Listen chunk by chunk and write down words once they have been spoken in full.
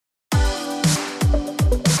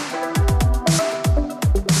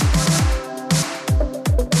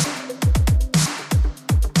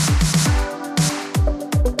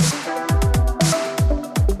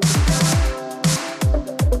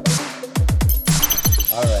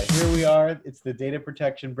we are. It's the Data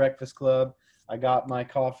Protection Breakfast Club. I got my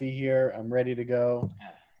coffee here. I'm ready to go.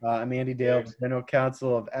 I'm Andy Dale, General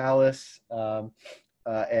Counsel of Alice,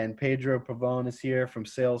 and Pedro Pavone is here from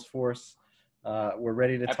Salesforce. We're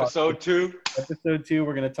ready to talk. Episode 2. Episode 2.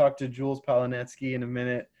 We're going to talk to Jules Palinetsky in a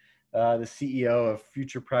minute, the CEO of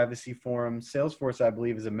Future Privacy Forum. Salesforce, I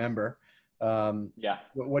believe, is a member.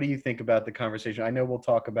 What do you think about the conversation? I know we'll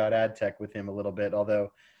talk about ad tech with him a little bit,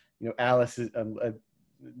 although, Alice is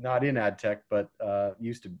not in ad tech, but I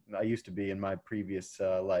used to be in my previous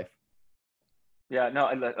life. Yeah, no,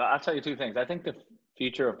 I'll tell you two things. I think the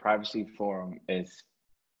Future of Privacy Forum is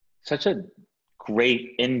such a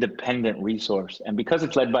great independent resource, and because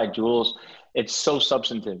it's led by Jules, it's so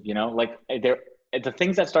substantive. Like the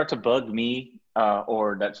things that start to bug me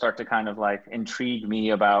or that start to kind of like intrigue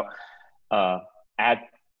me about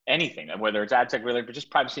anything, whether it's ad tech related, but just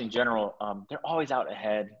privacy in general, they're always out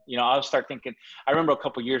ahead. I'll start thinking, I remember a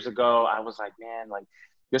couple years ago, I was like, man, like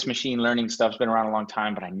this machine learning stuff's been around a long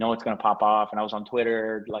time, but I know it's going to pop off. And I was on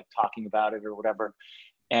Twitter, like talking about it or whatever.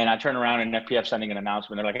 And I turn around and FPF sending an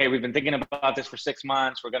announcement. They're like, hey, we've been thinking about this for 6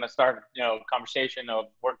 months. We're going to start, conversation of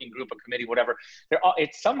working group, a committee, whatever.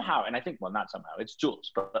 It's somehow, and I think, well, not somehow, it's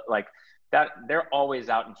Jules, but like that, they're always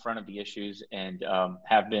out in front of the issues and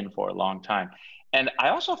have been for a long time. And I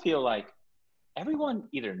also feel like everyone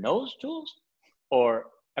either knows Jules or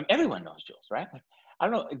everyone knows Jules, right? Like, I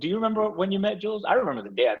don't know. Do you remember when you met Jules? I remember the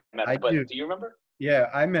day I met him, but do you remember? Yeah,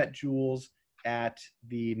 I met Jules at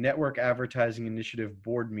the Network Advertising Initiative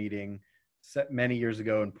board meeting many years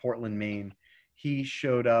ago in Portland, Maine. He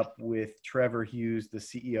showed up with Trevor Hughes, the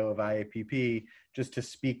CEO of IAPP, just to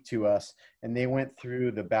speak to us. And they went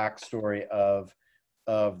through the backstory of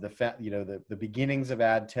the beginnings of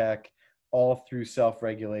ad tech, all through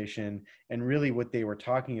self-regulation. And really what they were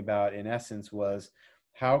talking about in essence was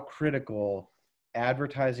how critical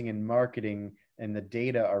advertising and marketing and the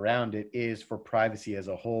data around it is for privacy as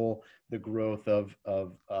a whole, the growth of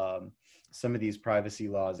some of these privacy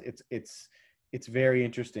laws. It's very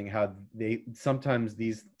interesting how sometimes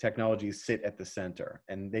these technologies sit at the center,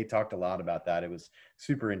 and they talked a lot about that. It was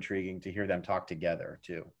super intriguing to hear them talk together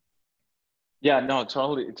too. Yeah, no,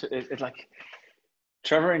 totally. It's like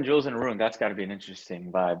Trevor and Jules in a room. That's got to be an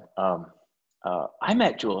interesting vibe. I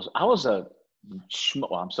met Jules. I was a schmuck.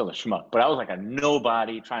 Well, I'm still a schmuck, but I was like a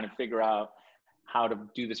nobody trying to figure out how to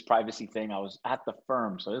do this privacy thing. I was at the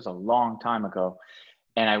firm, so it was a long time ago.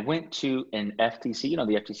 And I went to an FTC,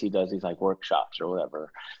 the FTC does these like workshops or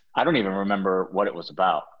whatever. I don't even remember what it was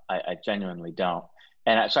about. I genuinely don't.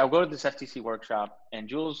 And so I go to this FTC workshop, and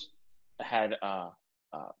Jules had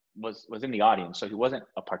was in the audience, so he wasn't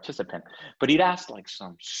a participant, but he'd asked like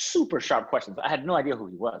some super sharp questions. I had no idea who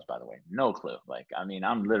he was, by the way, no clue. Like, I mean,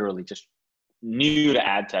 I'm literally just new to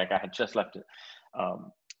ad tech. I had just left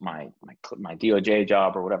my DOJ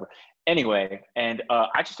job or whatever. Anyway, and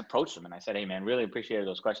I just approached him and I said, hey man, really appreciated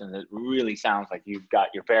those questions. It really sounds like you've got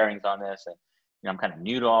your bearings on this, and I'm kind of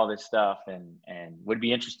new to all this stuff, and would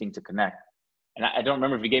be interesting to connect. And I don't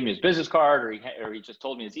remember if he gave me his business card or he just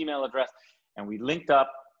told me his email address, and we linked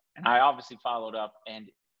up, and I obviously followed up. And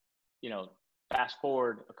fast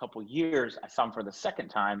forward a couple of years, I saw him for the second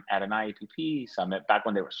time at an IAPP summit back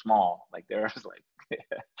when they were small. Like there was like,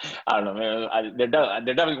 I don't know, man, there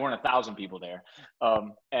definitely weren't 1,000 people there.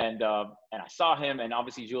 And I saw him, and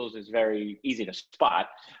obviously Jules is very easy to spot.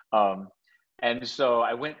 And so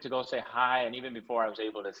I went to go say hi, and even before I was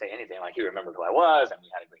able to say anything, like he remembered who I was, and we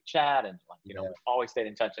had a great chat, and we've always stayed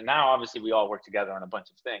in touch. And now obviously we all work together on a bunch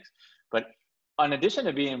of things. But in addition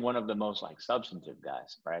to being one of the most like substantive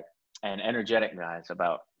guys, right, and energetic guys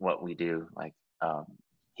about what we do, like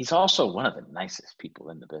he's also one of the nicest people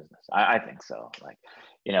in the business. I think so. Like,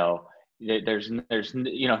 there's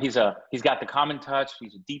he's got the common touch.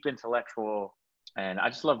 He's a deep intellectual, and I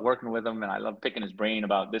just love working with him, and I love picking his brain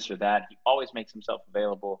about this or that. He always makes himself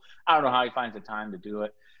available. I don't know how he finds the time to do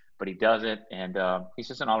it, but he does it. And he's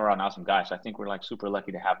just an all around awesome guy. So I think we're like super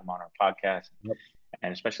lucky to have him on our podcast. Yep.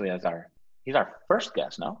 And especially as he's our first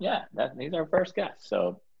guest. No, yeah, he's our first guest.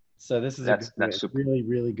 So this is a really,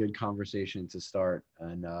 really good conversation to start,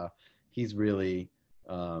 and he's really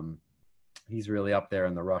up there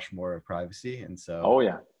in the Rushmore of privacy, and so oh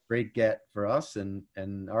yeah, great get for us. And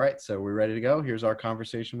all right, so we're ready to go. Here's our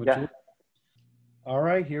conversation with Jules. All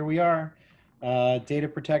right, here we are, Data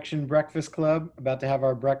Protection Breakfast Club, about to have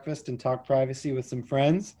our breakfast and talk privacy with some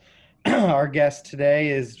friends. Our guest today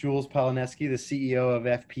is Jules Palinetsky, the CEO of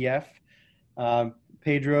FPF.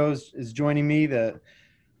 Pedro is joining me, the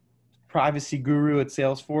privacy guru at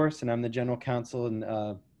Salesforce, and I'm the general counsel and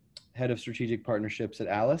head of strategic partnerships at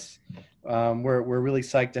Alice. We're really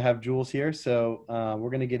psyched to have Jules here, so we're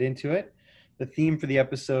going to get into it. The theme for the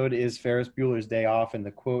episode is Ferris Bueller's Day Off, and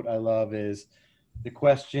the quote I love is, "The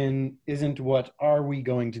question isn't what are we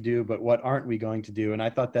going to do, but what aren't we going to do?" And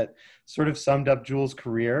I thought that sort of summed up Jules'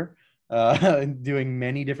 career, doing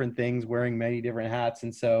many different things, wearing many different hats.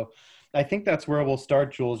 And so I think that's where we'll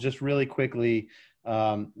start, Jules. Just really quickly,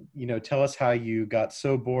 tell us how you got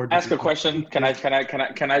so bored. Ask a question. Can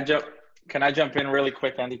I jump in really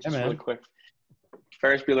quick, Andy? Just really quick.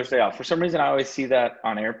 Ferris Bueller's Day Off. For some reason, I always see that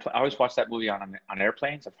on airplane. I always watch that movie on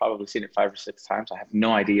airplanes. I've probably seen it 5 or 6 times. I have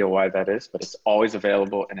no idea why that is, but it's always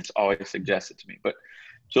available and it's always suggested to me. But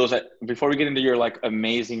Jules, before we get into your like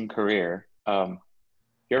amazing career, you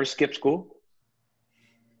ever skip school?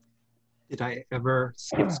 Did I ever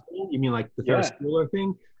skip school? You mean like the Ferris Bueller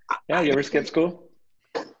thing? Yeah, you ever skip school?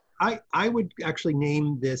 I would actually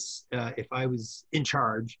name this, if I was in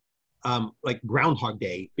charge, like Groundhog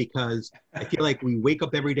Day, because I feel like we wake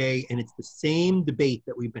up every day and it's the same debate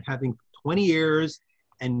that we've been having for 20 years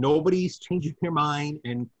and nobody's changing their mind,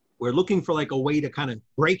 and we're looking for like a way to kind of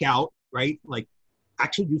break out, right? Like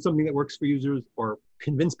actually do something that works for users, or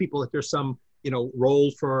convince people that there's some,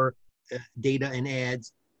 role for data and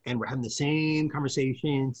ads, and we're having the same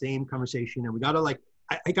conversation, and we gotta like,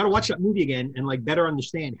 I gotta watch that movie again and like better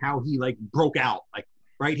understand how he like broke out, like,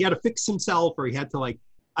 right? He had to fix himself, or he had to like,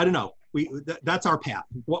 I don't know. That's our path.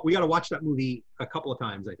 We got to watch that movie a couple of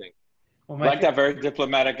times, I think. Well, that very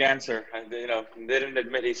diplomatic answer. They didn't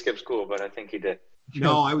admit he skipped school, but I think he did.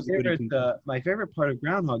 No, I was my favorite part of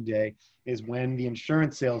Groundhog Day is when the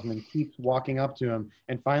insurance salesman keeps walking up to him,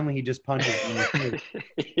 and finally he just punches him in the face.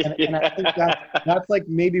 And I think that's like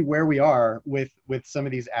maybe where we are with some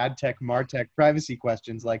of these ad tech, martech privacy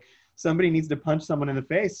questions. Like somebody needs to punch someone in the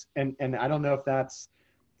face, and I don't know if that's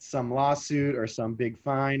some lawsuit or some big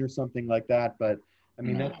fine or something like that, but I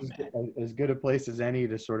mean, that's as good a place as any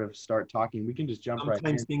to sort of start talking. We can just jump right in.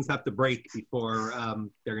 Sometimes things have to break before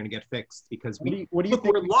they're going to get fixed, because what do you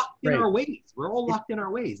think we're locked in our ways. We're all locked in our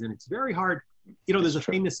ways, and it's very hard. There's a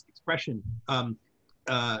famous expression in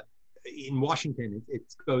Washington. It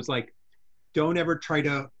goes like, don't ever try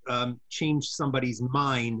to change somebody's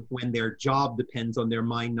mind when their job depends on their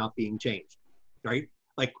mind not being changed, right?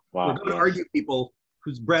 Like, we're going to argue people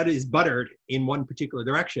whose bread is buttered in one particular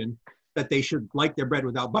direction, that they should like their bread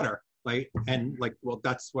without butter, right? And like, well,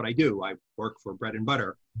 that's what I do. I work for bread and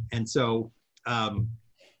butter. And so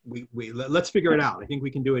let's figure it out. I think we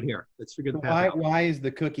can do it here. Let's figure the path out. Why is the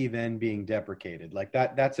cookie then being deprecated? Like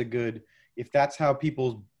that's a good, if that's how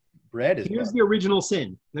people's bread is. Here's the original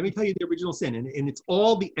sin. Let me tell you the original sin. And it's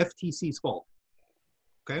all the FTC's fault,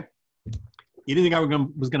 okay? You didn't think I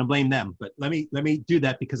was going to blame them, but let me do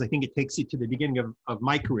that, because I think it takes you to the beginning of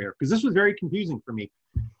my career, because this was very confusing for me.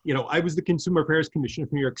 I was the Consumer Affairs Commissioner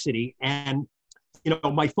of New York City, and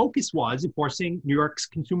my focus was enforcing New York's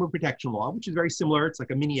consumer protection law, which is very similar. It's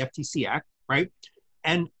like a mini FTC Act, right?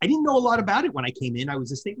 And I didn't know a lot about it when I came in. I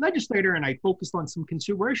was a state legislator, and I focused on some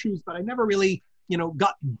consumer issues, but I never really,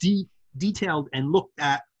 got detailed and looked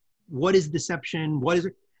at what is deception, what is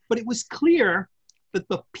it. But it was clear that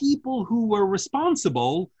the people who were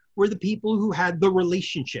responsible were the people who had the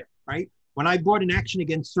relationship, right? When I brought an action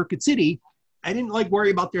against Circuit City, I didn't like worry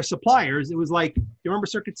about their suppliers. It was like, you remember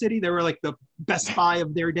Circuit City? They were like the Best Buy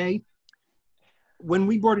of their day. When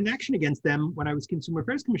we brought an action against them, when I was Consumer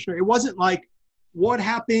Affairs Commissioner, it wasn't like what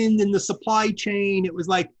happened in the supply chain. It was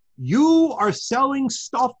like, you are selling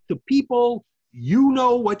stuff to people. You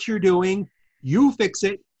know what you're doing. You fix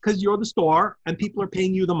it because you're the store and people are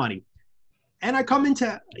paying you the money. And I come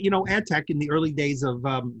into, ad tech in the early days of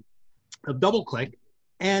DoubleClick,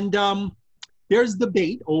 and there's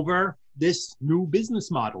debate over this new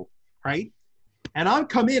business model, right? And I'm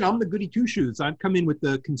the goody two shoes. I've come in with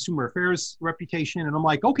the consumer affairs reputation, and I'm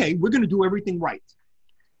like, okay, we're going to do everything right.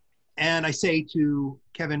 And I say to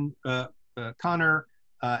Kevin Connor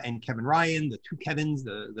and Kevin Ryan, the two Kevins,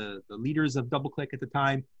 the leaders of DoubleClick at the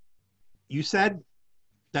time, you said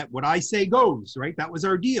that what I say goes, right? That was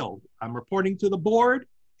our deal. I'm reporting to the board,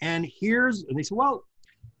 and they said, well,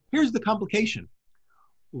 here's the complication.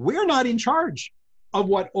 We're not in charge of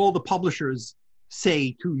what all the publishers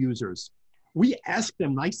say to users. We ask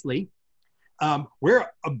them nicely. We're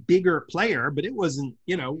a bigger player, but it wasn't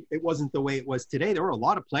the way it was today. There were a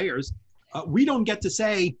lot of players. We don't get to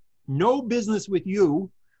say no business with you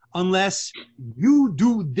unless you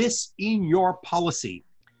do this in your policy.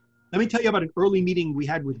 Let me tell you about an early meeting we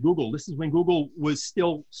had with Google. This is when Google was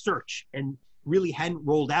still search and really hadn't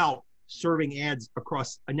rolled out serving ads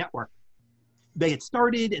across a network. They had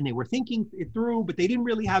started and they were thinking it through, but they didn't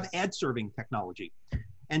really have ad serving technology.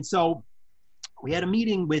 And so we had a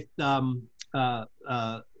meeting with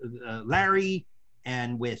Larry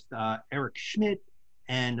and with Eric Schmidt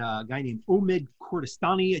and a guy named Omid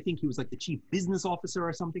Kurdistani. I think he was like the chief business officer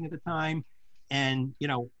or something at the time. And, you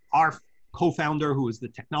know, our co-founder, who was the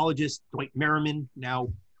technologist, Dwight Merriman, now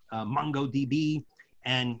MongoDB,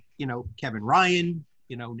 and, you know, Kevin Ryan,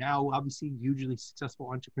 you know, now obviously hugely successful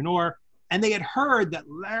entrepreneur. And they had heard that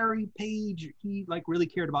Larry Page, he like really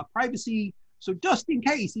cared about privacy. So just in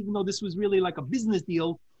case, even though this was really like a business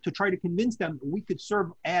deal, to try to convince them we could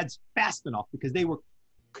serve ads fast enough, because they were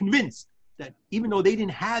convinced that even though they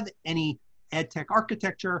didn't have any ad tech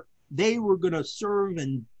architecture, they were going to serve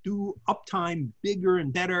and do uptime bigger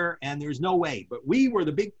and better, and there's no way. But we were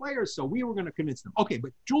the big players, so we were going to convince them. Okay,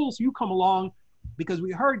 but Jules, you come along because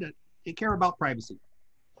we heard that they care about privacy.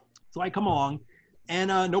 So I come along, and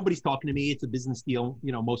nobody's talking to me. It's a business deal,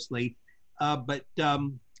 you know, mostly. But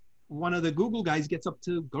one of the Google guys gets up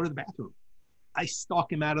to go to the bathroom. I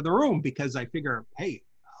stalk him out of the room because I figure, hey,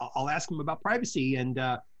 I'll ask him about privacy, and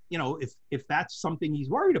you know, if that's something he's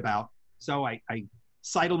worried about. So I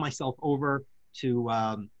sidle myself over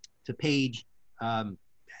to Page.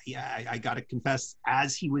 Yeah, I got to confess,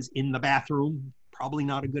 as he was in the bathroom, probably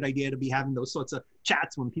not a good idea to be having those sorts of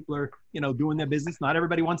chats when people are, you know, doing their business. Not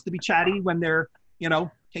everybody wants to be chatty when they're, you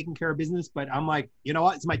know, taking care of business. But I'm like, you know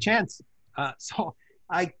what, it's my chance. So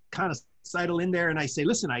I kind of sidle in there and I say,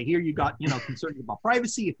 listen, I hear you got, you know, concerns about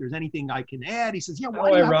privacy. If there's anything I can add. He says, yeah.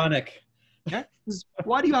 How ironic.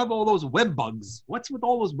 Why do you have all those web bugs? What's with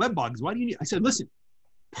all those web bugs? Why do you need? I said, listen,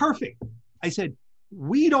 perfect. I said,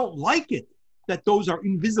 we don't like it that those are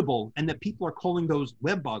invisible and that people are calling those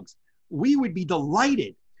web bugs. We would be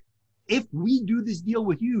delighted if we do this deal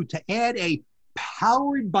with you to add a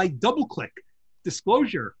powered by DoubleClick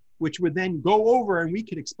disclosure, which would then go over and we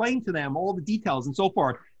could explain to them all the details and so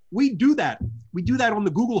forth. We do that. We do that on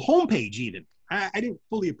the Google homepage even. I didn't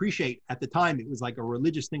fully appreciate at the time, it was like a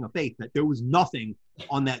religious thing of faith, that there was nothing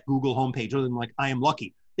on that Google homepage other than like, I am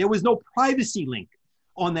lucky. There was no privacy link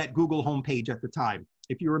on that Google homepage at the time.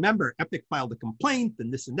 If you remember, Epic filed a complaint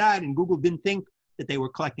and this and that, and Google didn't think that they were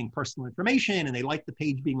collecting personal information, and they liked the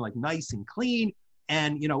page being like nice and clean.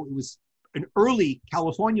 And, you know, it was an early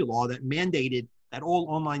California law that mandated that all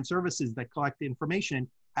online services that collect information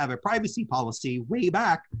have a privacy policy way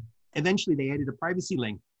back. Eventually they added a privacy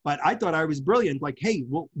link. But I thought I was brilliant. Like, hey,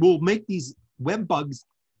 we'll make these web bugs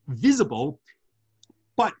visible.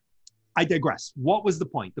 But I digress. What was the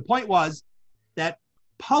point? The point was that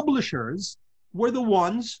publishers were the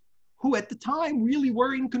ones who at the time really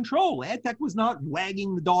were in control. AdTech was not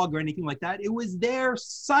wagging the dog or anything like that. It was their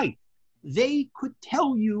site. They could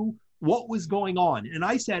tell you what was going on. And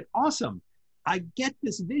I said, awesome. I get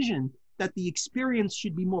this vision that the experience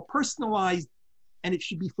should be more personalized and it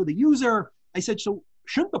should be for the user. I said, so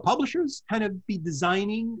shouldn't the publishers kind of be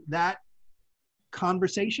designing that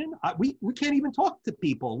conversation? We can't even talk to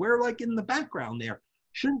people. We're like in the background there.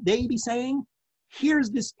 Shouldn't they be saying, here's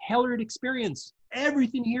this tailored experience.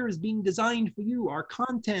 Everything here is being designed for you. Our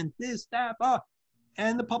content, this, that,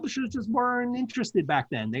 and the publishers just weren't interested back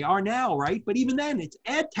then. They are now, right? But even then, it's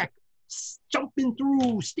ad tech jumping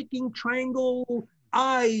through, sticking triangle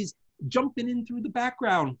eyes, jumping in through the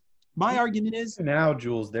background. My argument is now,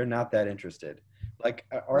 Jules, they're not that interested. Like,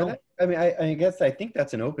 are they? I mean, I guess I think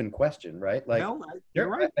that's an open question, right? Like, you're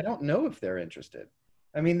right. I don't know if they're interested.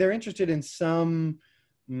 I mean, they're interested in some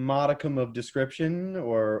modicum of description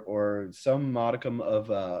or some modicum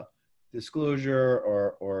of disclosure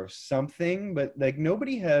or something, but like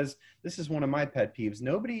nobody has. This is one of my pet peeves.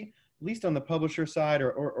 Nobody, at least on the publisher side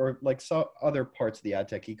or like other parts of the ad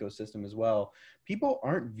tech ecosystem as well, people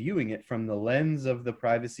aren't viewing it from the lens of the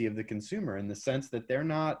privacy of the consumer, in the sense that they're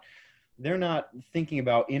not thinking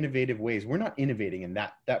about innovative ways. We're not innovating in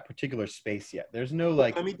that particular space yet. There's no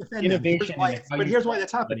like innovation. Here's why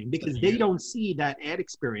that's happening, because they don't see that ad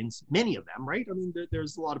experience, many of them, right? I mean,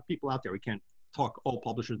 there's a lot of people out there. We can't talk all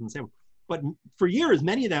publishers and say, but for years,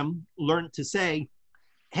 many of them learned to say,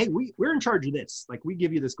 hey, we're in charge of this. Like, we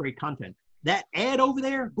give you this great content. That ad over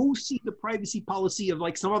there, go see the privacy policy of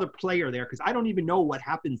like some other player there, because I don't even know what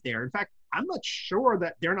happens there. In fact, I'm not sure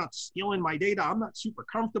that they're not stealing my data. I'm not super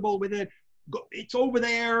comfortable with it. It's over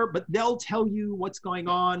there, but they'll tell you what's going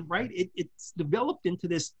on, right? It's developed into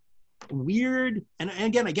this weird, and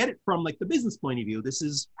again, I get it from like the business point of view. This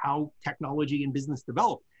is how technology and business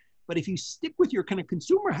develop. But if you stick with your kind of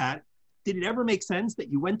consumer hat, did it ever make sense that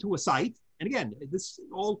you went to a site? And again, this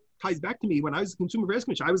all ties back to me when I was a consumer affairs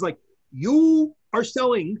commissioner. I was like, you are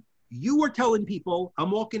selling, you are telling people,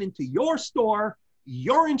 I'm walking into your store,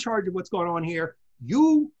 you're in charge of what's going on here,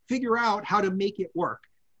 you figure out how to make it work.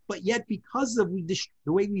 But yet, because of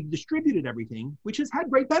the way we've distributed everything, which has had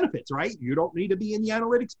great benefits, right? You don't need to be in the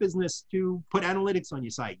analytics business to put analytics on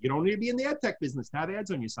your site. You don't need to be in the ad tech business to have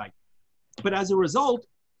ads on your site. But as a result,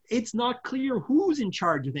 it's not clear who's in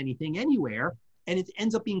charge of anything anywhere. And it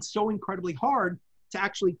ends up being so incredibly hard to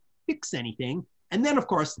actually fix anything. And then, of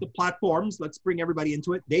course, the platforms, let's bring everybody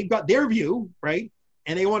into it. They've got their view, right?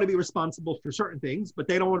 And they want to be responsible for certain things, but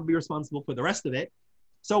they don't want to be responsible for the rest of it.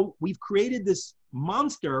 So we've created this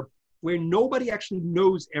monster where nobody actually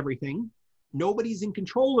knows everything. Nobody's in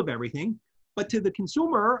control of everything. But to the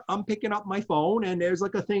consumer, I'm picking up my phone and there's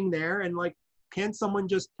like a thing there. And like, can't someone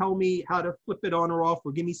just tell me how to flip it on or off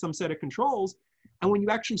or give me some set of controls? And when you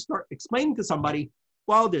actually start explaining to somebody,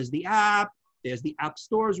 well, there's the app, there's the app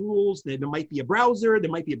store's rules, there might be a browser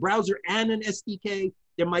and an SDK,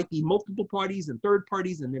 there might be multiple parties and third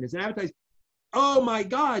parties, and then there's an advertiser. Oh my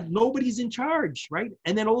God, nobody's in charge, right?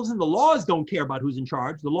 And then all of a sudden the laws don't care about who's in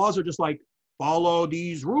charge. The laws are just like, follow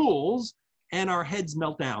these rules, and our heads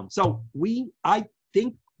melt down. So I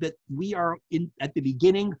think that we are at the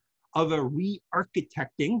beginning of a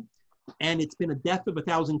re-architecting, and it's been a death of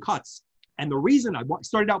 1,000 cuts. And the reason I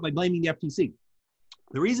started out by blaming the FTC.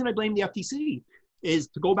 The reason I blame the FTC is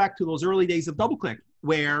to go back to those early days of DoubleClick,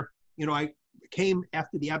 where, you know, I came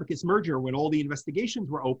after the Abacus merger when all the investigations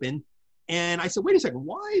were open. And I said, wait a second,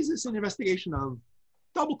 why is this an investigation of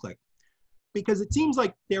DoubleClick? Because it seems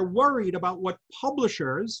like they're worried about what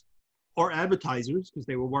publishers or advertisers, because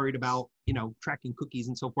they were worried about, you know, tracking cookies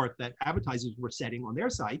and so forth that advertisers were setting on their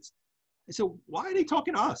sites. I said, why are they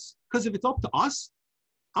talking to us? Because if it's up to us,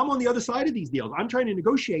 I'm on the other side of these deals. I'm trying to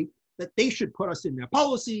negotiate that they should put us in their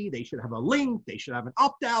policy. They should have a link. They should have an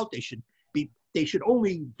opt-out. They should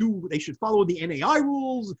follow the NAI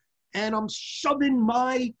rules. And I'm shoving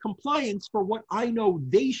my compliance for what I know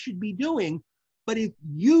they should be doing. But if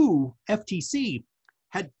you, FTC,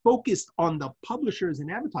 had focused on the publishers and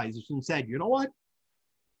advertisers and said, you know what?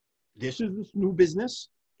 This is this new business.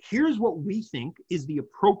 Here's what we think is the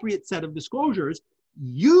appropriate set of disclosures.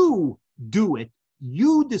 You do it.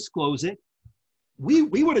 You disclose it. We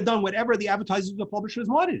would have done whatever the advertisers and the publishers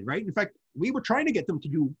wanted, right? In fact, we were trying to get them to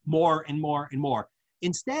do more and more and more.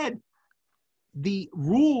 Instead, the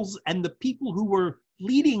rules and the people who were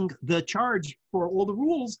leading the charge for all the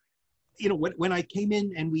rules, you know, when I came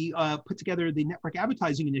in and we put together the network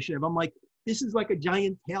advertising initiative, I'm like, this is like a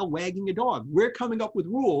giant tail wagging a dog. We're coming up with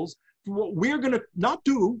rules for what we're going to not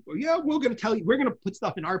do. Yeah, we're going to tell you, we're going to put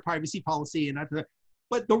stuff in our privacy policy and that,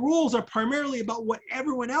 but the rules are primarily about what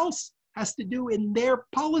everyone else has to do in their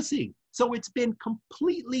policy. So it's been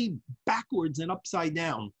completely backwards and upside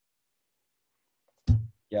down.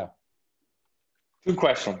 Yeah. Two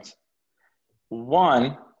questions.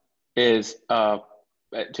 One is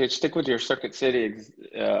to stick with your Circuit City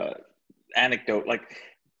anecdote. Like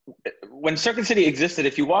when Circuit City existed,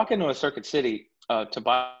 if you walk into a Circuit City to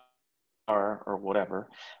buy or whatever,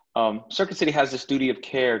 Circuit City has this duty of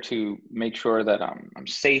care to make sure that I'm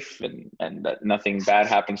safe and that nothing bad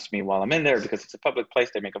happens to me while I'm in there, because it's a public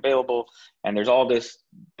place they make available. And there's all this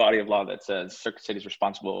body of law that says Circuit City is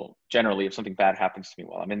responsible generally if something bad happens to me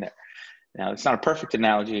while I'm in there. Now, it's not a perfect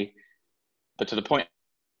analogy, but to the point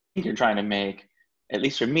you're trying to make, at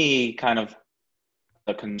least for me, kind of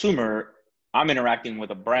the consumer, I'm interacting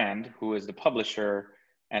with a brand who is the publisher,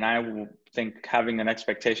 and I think having an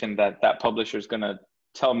expectation that that publisher is going to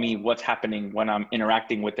tell me what's happening when I'm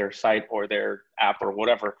interacting with their site or their app or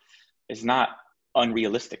whatever is not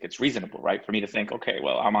unrealistic. It's reasonable, right? For me to think, okay,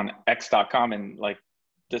 well, I'm on x.com and like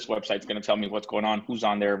this website's going to tell me what's going on, who's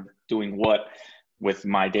on there doing what with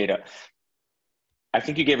my data. I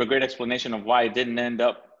think you gave a great explanation of why it didn't end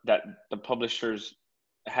up that the publishers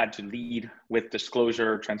had to lead with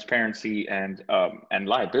disclosure, transparency, and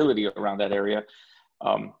liability around that area.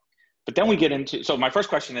 But then we get into, so my first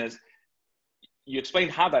question is, you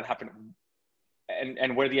explained how that happened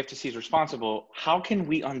and where the FTC is responsible. How can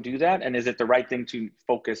we undo that? And is it the right thing to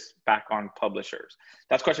focus back on publishers?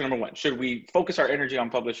 That's question number one. Should we focus our energy on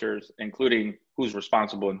publishers, including who's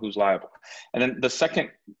responsible and who's liable? And then the second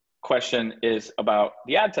question is about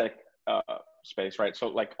the ad tech space, right? So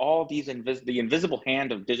like all these, the invisible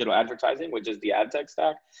hand of digital advertising, which is the ad tech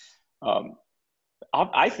stack,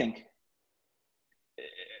 I think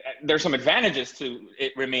there's some advantages to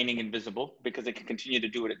it remaining invisible because it can continue to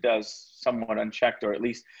do what it does somewhat unchecked, or at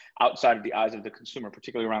least outside of the eyes of the consumer,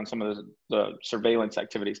 particularly around some of the surveillance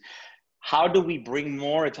activities. How do we bring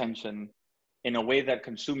more attention in a way that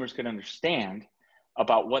consumers can understand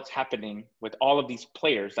about what's happening with all of these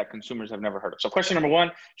players that consumers have never heard of? So question number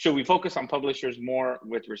one, should we focus on publishers more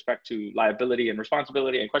with respect to liability and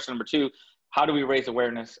responsibility? And question number two, how do we raise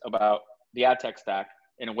awareness about the ad tech stack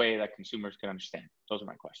in a way that consumers can understand? Those are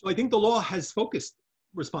my questions. So I think the law has focused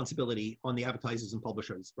responsibility on the advertisers and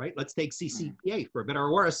publishers, right? Let's take CCPA for better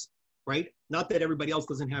or worse, right? Not that everybody else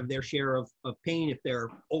doesn't have their share of pain if they're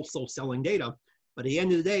also selling data, but at the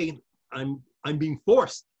end of the day, I'm being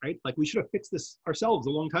forced, right? Like we should have fixed this ourselves a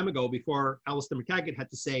long time ago before Alistair McTaggart had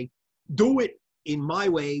to say, do it in my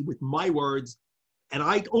way with my words, and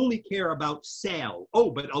I only care about sale.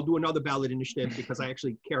 Oh, but I'll do another ballot initiative because I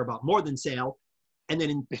actually care about more than sale. And then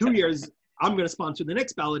in 2 years, I'm going to sponsor the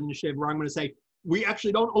next ballot initiative where I'm going to say, we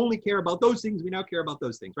actually don't only care about those things, we now care about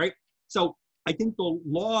those things, right? So I think the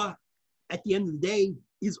law, at the end of the day,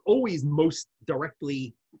 is always most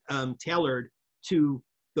directly tailored to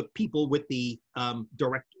the people with the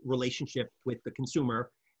direct relationship with the consumer.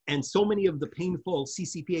 And so many of the painful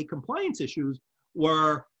CCPA compliance issues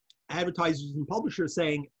were advertisers and publishers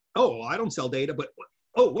saying, oh, I don't sell data, but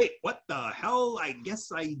oh, wait, what the hell? I guess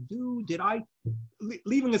I do. Did I?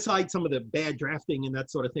 Leaving aside some of the bad drafting and that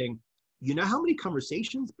sort of thing, you know how many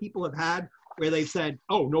conversations people have had where they've said,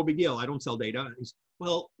 oh, no big deal, I don't sell data.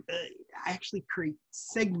 Well, I actually create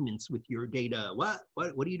segments with your data. What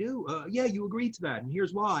do you do? Yeah, you agreed to that, and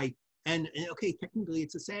here's why. And okay, technically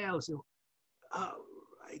it's a sale. So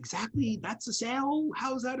exactly, that's a sale?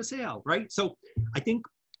 How is that a sale, right? So I think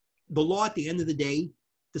the law at the end of the day,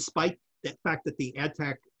 despite the fact that the ad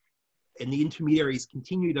tech and the intermediaries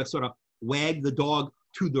continue to sort of wag the dog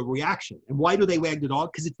to the reaction. And why do they wag the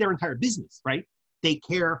dog? Because it's their entire business, right? They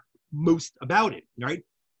care most about it, right?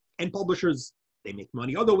 And publishers, they make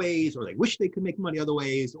money other ways, or they wish they could make money other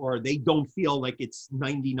ways, or they don't feel like it's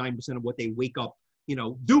 99% of what they wake up,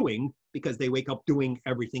 doing, because they wake up doing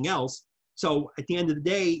everything else. So at the end of the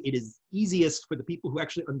day, it is easiest for the people who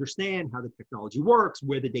actually understand how the technology works,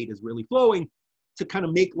 where the data is really flowing, to kind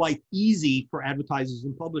of make life easy for advertisers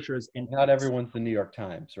and publishers. And not everyone's the New York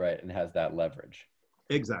Times, right? And has that leverage.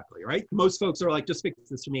 Exactly, right? Most folks are like, just fix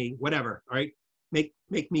this for me, whatever, all right? Make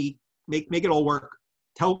it all work.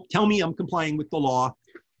 Tell me I'm complying with the law,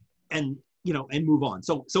 and and move on.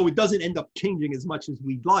 So it doesn't end up changing as much as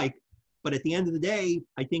we'd like, but at the end of the day,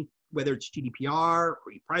 I think whether it's GDPR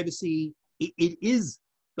or e-privacy, it is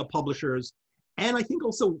the publishers. And I think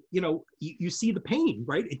also, you see the pain,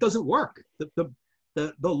 right? It doesn't work.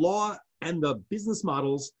 The law and the business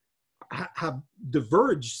models have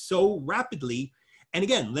diverged so rapidly. And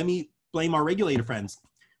again, let me blame our regulator friends.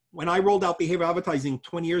 When I rolled out behavioral advertising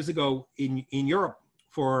 20 years ago in Europe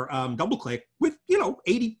for DoubleClick, with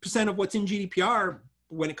 80% of what's in GDPR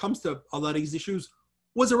when it comes to a lot of these issues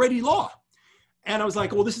was already law. And I was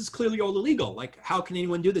like, well, this is clearly all illegal. Like, how can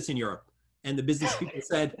anyone do this in Europe? And the business people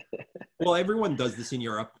said, well, everyone does this in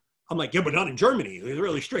Europe. I'm like, yeah, but not in Germany. It's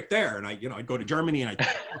really strict there. And I'd go to Germany and I'd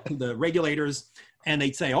talk to the regulators, and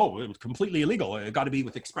they'd say, oh, it was completely illegal. It got to be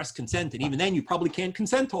with express consent. And even then, you probably can't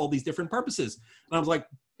consent to all these different purposes. And I was like,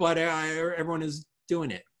 but everyone is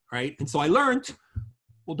doing it, right? And so I learned,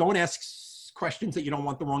 well, don't ask questions that you don't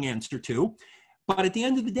want the wrong answer to. But at the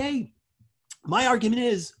end of the day, my argument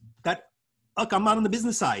is that, look, I'm not on the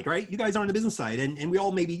business side, right? You guys are on the business side. And we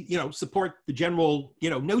all maybe, support the general,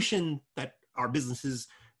 notion that our businesses,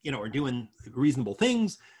 are doing reasonable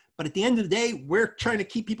things. But at the end of the day, we're trying to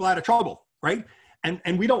keep people out of trouble, right?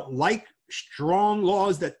 And we don't like strong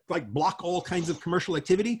laws that like block all kinds of commercial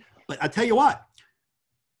activity. But I'll tell you what,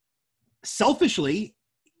 selfishly,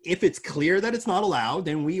 if it's clear that it's not allowed,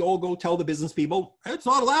 then we all go tell the business people, it's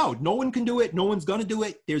not allowed. No one can do it. No one's going to do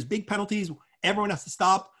it. There's big penalties. Everyone has to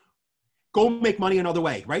stop. Go make money another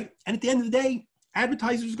way, right? And at the end of the day,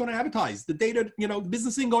 advertisers are going to advertise. The data, the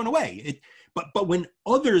business ain't going away. But when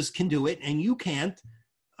others can do it and you can't,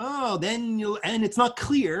 then and it's not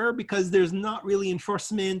clear because there's not really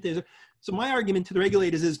enforcement. So my argument to the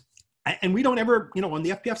regulators is, and we don't ever, on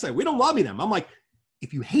the FPF side, we don't lobby them. I'm like,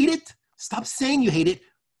 if you hate it, stop saying you hate it,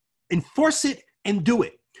 enforce it and do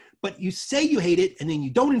it. But you say you hate it and then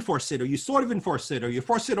you don't enforce it, or you sort of enforce it, or you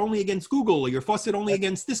force it only against Google, or you force it only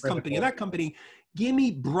against this company or that company. Give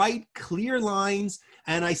me bright, clear lines.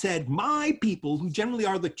 And I said, my people, who generally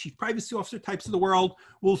are the chief privacy officer types of the world,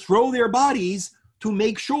 will throw their bodies to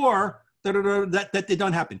make sure that it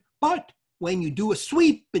doesn't happen. But when you do a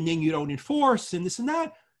sweep and then you don't enforce and this and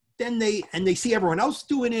that, then they see everyone else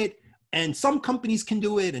doing it, and some companies can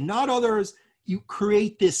do it and not others. You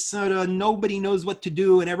create this sort of nobody knows what to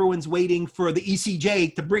do, and everyone's waiting for the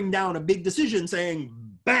ECJ to bring down a big decision saying,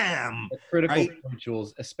 bam. A critical right? point,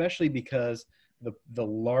 Jules, especially because the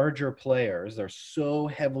larger players are so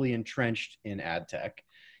heavily entrenched in ad tech,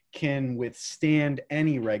 can withstand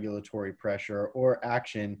any regulatory pressure or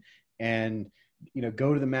action and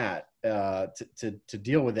go to the mat to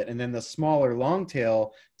deal with it. And then the smaller long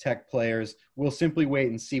tail tech players will simply wait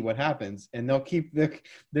and see what happens, and they'll keep their,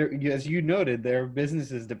 as you noted, their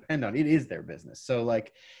businesses depend on it. Is their business. So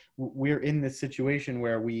like we're in this situation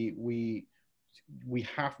where we're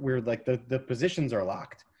like the positions are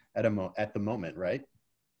locked at the moment, right?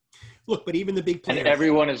 Look, but even the big players, and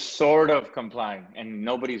everyone is sort of complying, and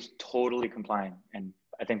nobody's totally complying. And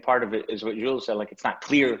I think part of it is what Jules said, like it's not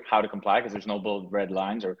clear how to comply because there's no bold red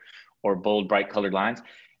lines or bold bright colored lines,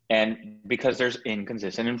 and because there's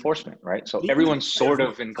inconsistent enforcement, right? So everyone's sort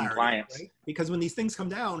of in compliance. Right? Because when these things come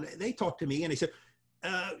down, they talk to me and they said,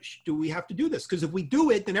 do we have to do this? Because if we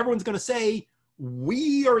do it, then everyone's going to say,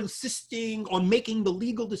 we are insisting on making the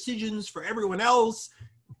legal decisions for everyone else.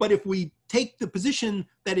 But if we take the position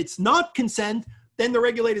that it's not consent, then the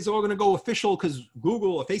regulators are all going to go official because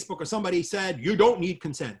Google or Facebook or somebody said, you don't need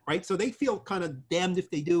consent, right? So they feel kind of damned if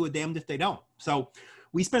they do or damned if they don't. So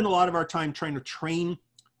we spend a lot of our time trying to train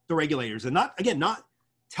the regulators and not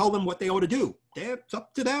tell them what they ought to do. It's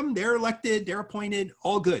up to them. They're elected, they're appointed,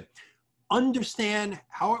 all good. Understand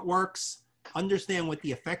how it works, understand what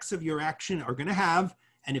the effects of your action are going to have.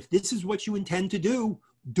 And if this is what you intend to do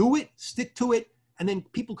it, stick to it. And then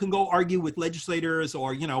people can go argue with legislators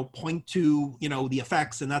or, point to, the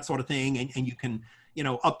effects and that sort of thing. And you can,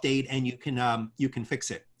 update and you can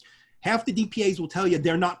fix it. Half the DPAs will tell you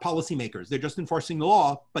they're not policymakers. They're just enforcing the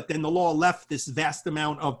law. But then the law left this vast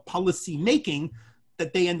amount of policy making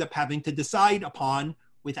that they end up having to decide upon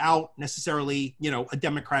without necessarily, a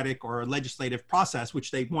democratic or a legislative process,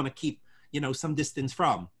 which they want to keep, some distance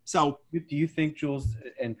from. So do you think, Jules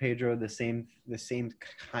and Pedro, the same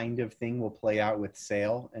kind of thing will play out with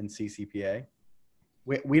SAIL and CCPA?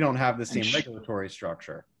 We don't have the same regulatory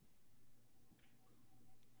structure.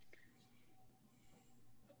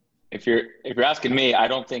 If you're asking me, I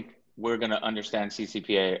don't think we're going to understand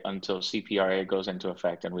CCPA until CPRA goes into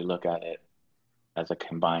effect and we look at it as a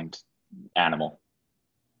combined animal.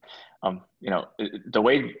 The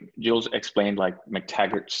way Jules explained, like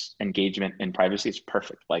McTaggart's engagement in privacy is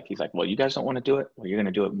perfect. Like he's like, well, you guys don't want to do it. Well, you're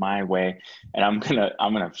going to do it my way. And I'm going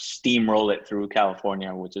to steamroll it through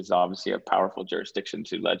California, which is obviously a powerful jurisdiction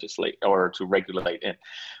to legislate or to regulate in.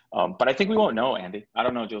 But I think we won't know, Andy. I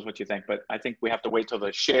don't know, Jules, what you think, but I think we have to wait till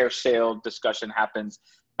the share sale discussion happens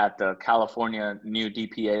at the California new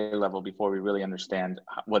DPA level before we really understand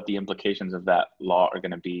what the implications of that law are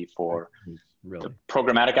going to be for the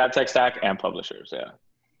programmatic ad tech stack and publishers. Yeah.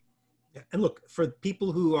 And look, for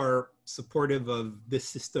people who are supportive of this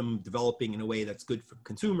system developing in a way that's good for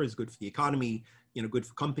consumers, good for the economy, good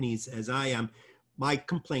for companies, as I am, my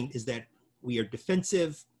complaint is that we are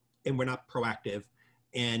defensive and we're not proactive.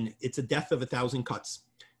 And it's a death of 1,000 cuts.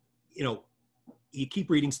 You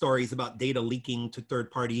keep reading stories about data leaking to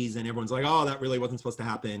third parties and everyone's like, oh, that really wasn't supposed to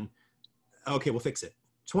happen. Okay, we'll fix it.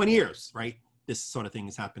 20 years, right? This sort of thing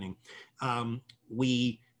is happening.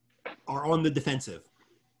 We are on the defensive.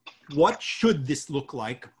 What should this look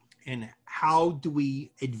like? And how do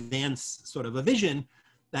we advance sort of a vision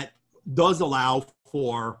that does allow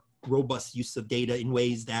for robust use of data in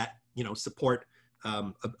ways that, support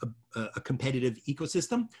a competitive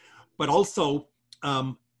ecosystem, but also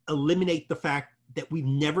eliminate the fact that we've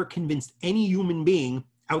never convinced any human being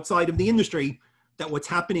outside of the industry that what's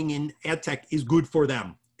happening in ad tech is good for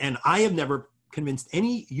them. And I have never convinced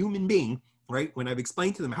any human being, right, when I've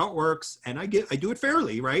explained to them how it works, and I do it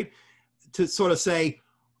fairly, right, to sort of say,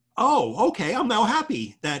 oh, okay, I'm now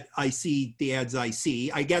happy that I see the ads I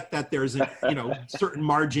see. I get that there's a certain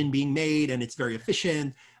margin being made and it's very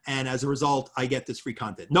efficient. And as a result, I get this free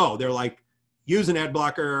content. No, they're like, use an ad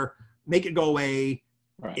blocker, make it go away.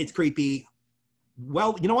 Right. It's creepy.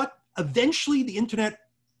 Well, you know what? Eventually the internet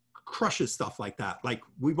crushes stuff like that. Like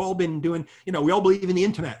we've all been doing, we all believe in the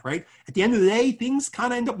internet, right? At the end of the day, things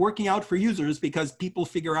kind of end up working out for users because people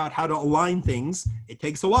figure out how to align things. It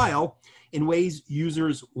takes a while in ways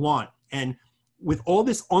users want. And with all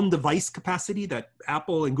this on-device capacity that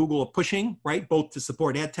Apple and Google are pushing, right, both to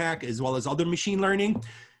support ad tech as well as other machine learning,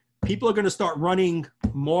 people are going to start running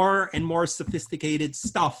more and more sophisticated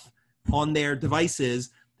stuff on their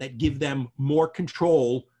devices that give them more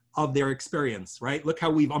control of their experience, right? Look how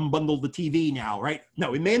we've unbundled the TV now, right?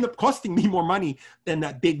 No, it may end up costing me more money than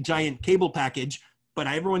that big giant cable package, but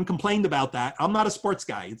everyone complained about that. I'm not a sports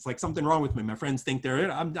guy. It's like something wrong with me. My friends think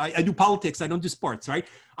I do politics. I don't do sports, right?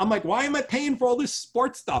 I'm like, why am I paying for all this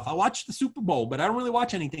sports stuff? I watch the Super Bowl, but I don't really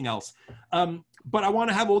watch anything else. But I want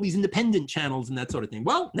to have all these independent channels and that sort of thing.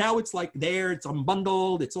 Well, now it's like it's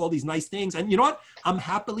unbundled. It's all these nice things. And you know what? I'm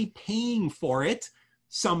happily paying for it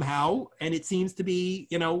somehow. And it seems to be,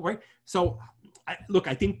 right? So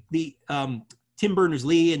I think the Tim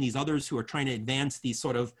Berners-Lee and these others who are trying to advance these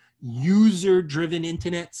sort of user-driven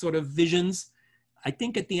internet sort of visions. I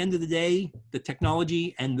think at the end of the day, the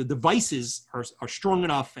technology and the devices are strong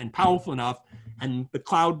enough and powerful enough, and the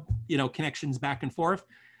cloud, connections back and forth,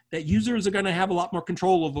 that users are going to have a lot more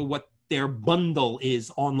control over what their bundle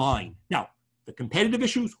is online. Now, the competitive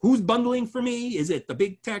issues, who's bundling for me? Is it the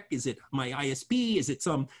big tech? Is it my ISP? Is it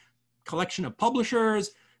some collection of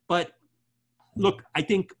publishers? But look, I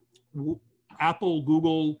think Apple,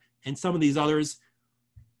 Google, and some of these others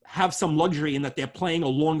have some luxury in that they're playing a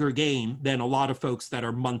longer game than a lot of folks that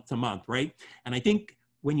are month to month, right? And I think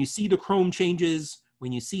when you see the Chrome changes,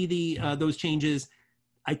 when you see those changes,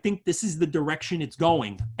 I think this is the direction it's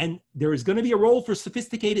going. And there is going to be a role for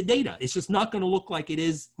sophisticated data. It's just not going to look like it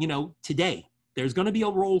is, today. There's going to be a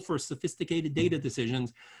role for sophisticated data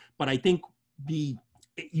decisions, but I think the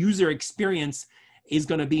user experience is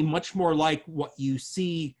going to be much more like what you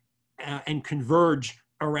see and converge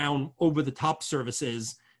around over-the-top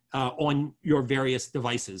services on your various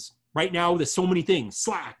devices. Right now, there's so many things: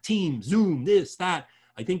 Slack, Teams, Zoom, this, that.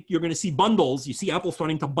 I think you're going to see bundles. You see Apple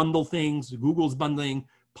starting to bundle things. Google's bundling,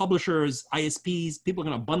 publishers, ISPs. People are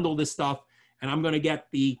going to bundle this stuff. And I'm going to get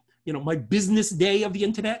the, my business day of the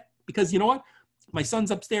internet. Because you know what? My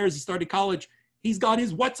son's upstairs. He started college. He's got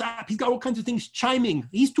his WhatsApp. He's got all kinds of things chiming.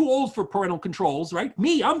 He's too old for parental controls, right?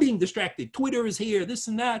 Me, I'm being distracted. Twitter is here, this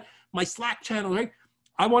and that. My Slack channel, right?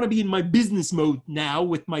 I want to be in my business mode now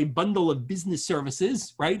with my bundle of business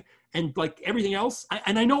services, right? And like everything else.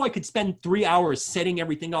 And I know I could spend 3 hours setting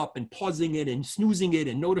everything up and pausing it and snoozing it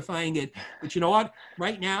and notifying it. But you know what?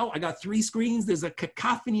 Right now, I got 3 screens. There's a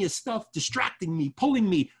cacophony of stuff distracting me, pulling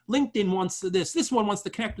me. LinkedIn wants this. This one wants to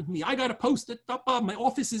connect with me. I got to post it. My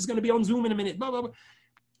office is going to be on Zoom in a minute. Blah, blah, blah.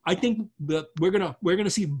 I think that we're gonna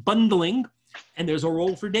see bundling, and there's a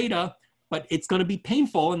role for data, but it's going to be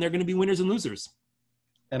painful, and they're going to be winners and losers.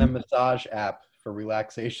 And a massage app for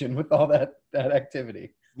relaxation with all that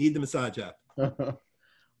activity. Need the massage app.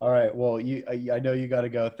 All right. Well, I know you got to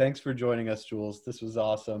go. Thanks for joining us, Jules. This was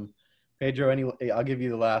awesome. Pedro, I'll give you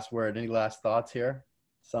the last word. Any last thoughts here?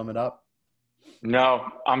 Sum it up. No,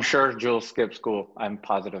 I'm sure Jules skipped school. I'm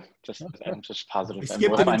positive. I'm just positive. I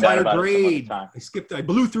skipped an entire grade. I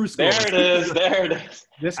blew through school. There it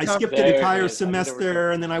is. I skipped an entire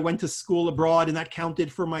semester, and then I went to school abroad, and that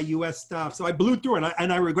counted for my U.S. stuff. So I blew through it,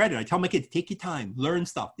 and I regret it. I tell my kids, take your time, learn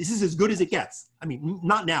stuff. This is as good as it gets. I mean,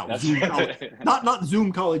 not now, Zoom college, not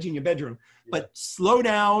Zoom college in your bedroom, but slow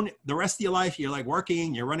down. The rest of your life, you're like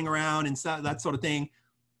working, you're running around, and that sort of thing.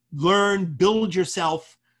 Learn, build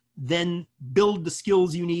yourself. Then build the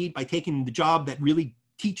skills you need by taking the job that really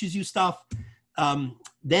teaches you stuff.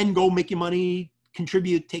 Then go make your money,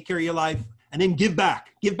 contribute, take care of your life, and then give back,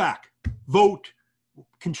 vote,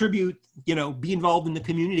 contribute, be involved in the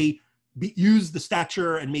community, use the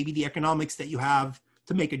stature and maybe the economics that you have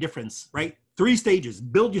to make a difference, right? 3 stages: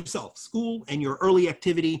 build yourself, school and your early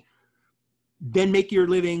activity, then make your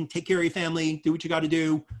living, take care of your family, do what you got to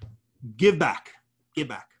do, give back.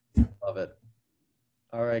 Love it.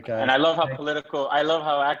 All right, guys. And I love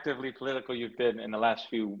how actively political you've been in the last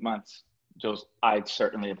few months, Jules. I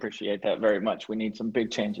certainly appreciate that very much. We need some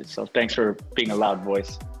big changes. So thanks for being a loud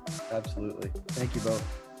voice. Absolutely. Thank you both.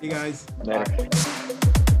 Hey, guys. Later. Bye.